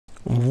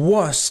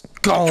What's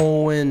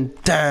going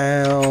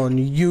down,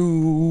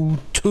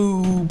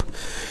 YouTube?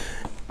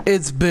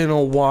 It's been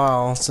a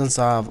while since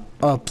I've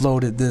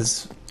uploaded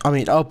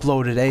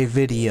a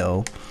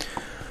video,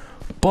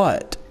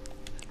 but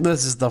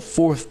this is the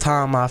fourth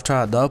time I've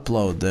tried to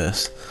upload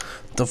this.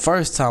 The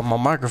first time my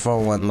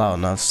microphone wasn't loud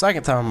enough,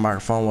 second time my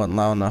microphone wasn't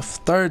loud enough,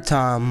 third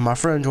time my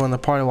friend joined the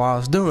party while I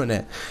was doing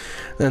it,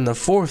 then the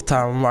fourth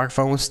time my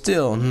microphone was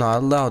still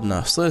not loud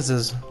enough. So this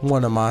is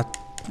one of my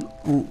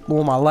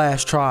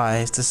last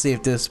tries to see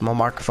if my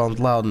microphone's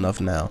loud enough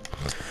now.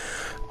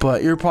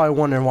 But you're probably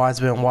wondering why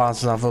it's been a while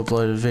since I've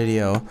uploaded a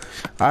video.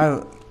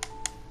 I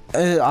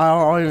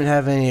don't even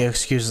have any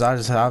excuses.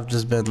 I've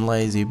just been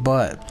lazy.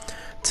 But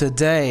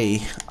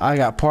today I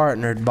got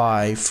partnered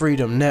by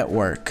Freedom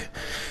Network.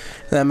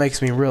 That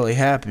makes me really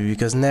happy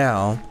because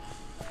now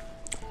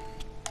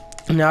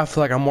I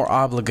feel like I'm more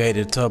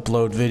obligated to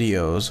upload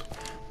videos.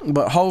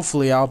 But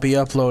hopefully I'll be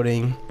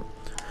uploading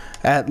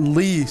at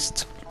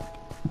least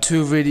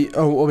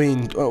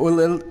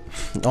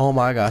oh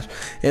my gosh,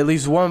 at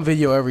least one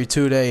video every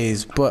 2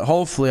 days, but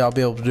hopefully I'll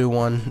be able to do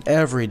one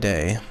every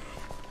day.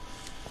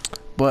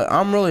 But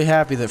I'm really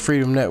happy that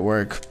Freedom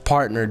Network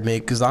partnered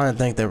me because I didn't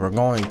think they were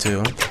going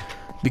to,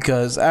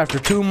 because after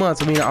 2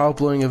 months of me not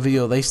uploading a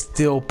video, they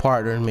still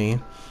partnered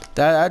me.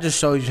 That just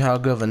shows you how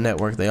good of a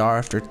network they are.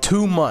 After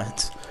 2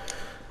 months,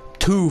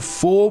 2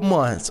 full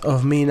months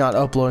of me not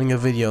uploading a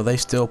video, they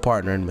still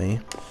partnered me.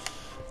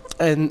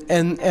 And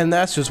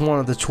that's just one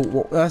of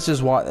the that's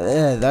just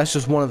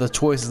one of the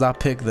choices I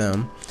picked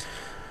them,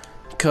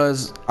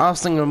 because I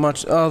was thinking of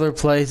much other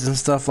places and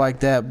stuff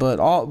like that,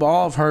 but all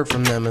I've heard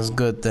from them is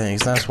good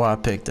things. That's why I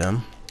picked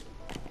them.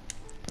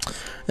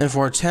 And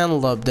for a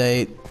channel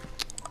update,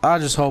 I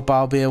just hope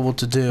I'll be able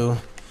to do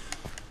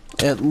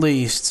at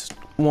least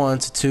one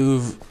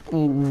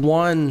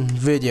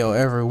video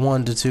every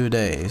 1 to 2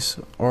 days,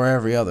 or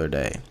every other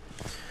day.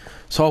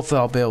 So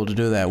hopefully I'll be able to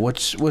do that,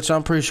 which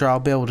I'm pretty sure I'll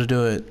be able to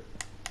do it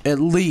at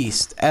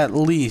least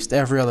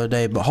every other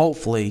day, but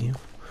hopefully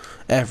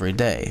every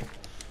day.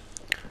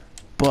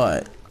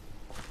 But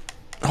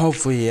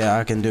hopefully, yeah,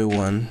 I can do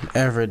one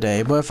every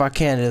day. But if I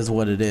can't, it is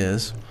what it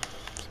is.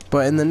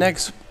 But in the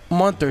next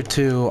month or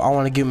two, I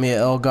want to get me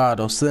an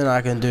Elgato, so then I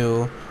can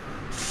do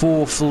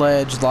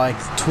full-fledged like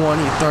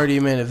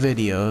 20-30 minute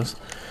videos.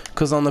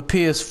 Because on the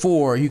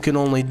PS4 you can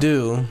only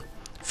do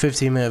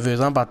 15-minute videos.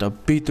 I'm about to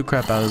beat the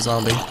crap out of a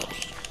zombie.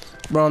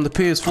 But on the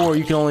PS4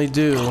 you can only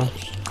do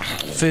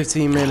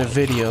 15-minute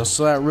videos,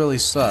 so that really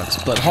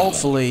sucks. But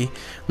hopefully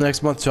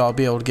next month I'll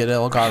be able to get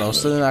Elgato,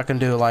 so then I can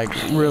do like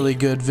really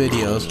good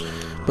videos.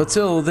 But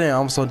till then,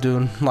 I'm still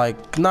doing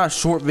like not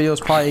short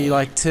videos, probably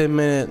like 5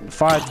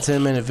 to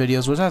 10 minute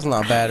videos, which that's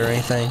not bad or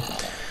anything.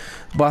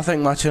 But I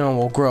think my channel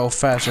will grow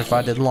faster if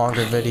I did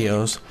longer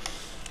videos.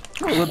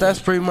 But that's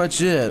pretty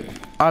much it.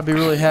 I'd be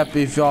really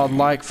happy if y'all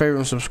like, favorite,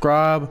 and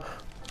subscribe.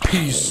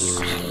 Peace.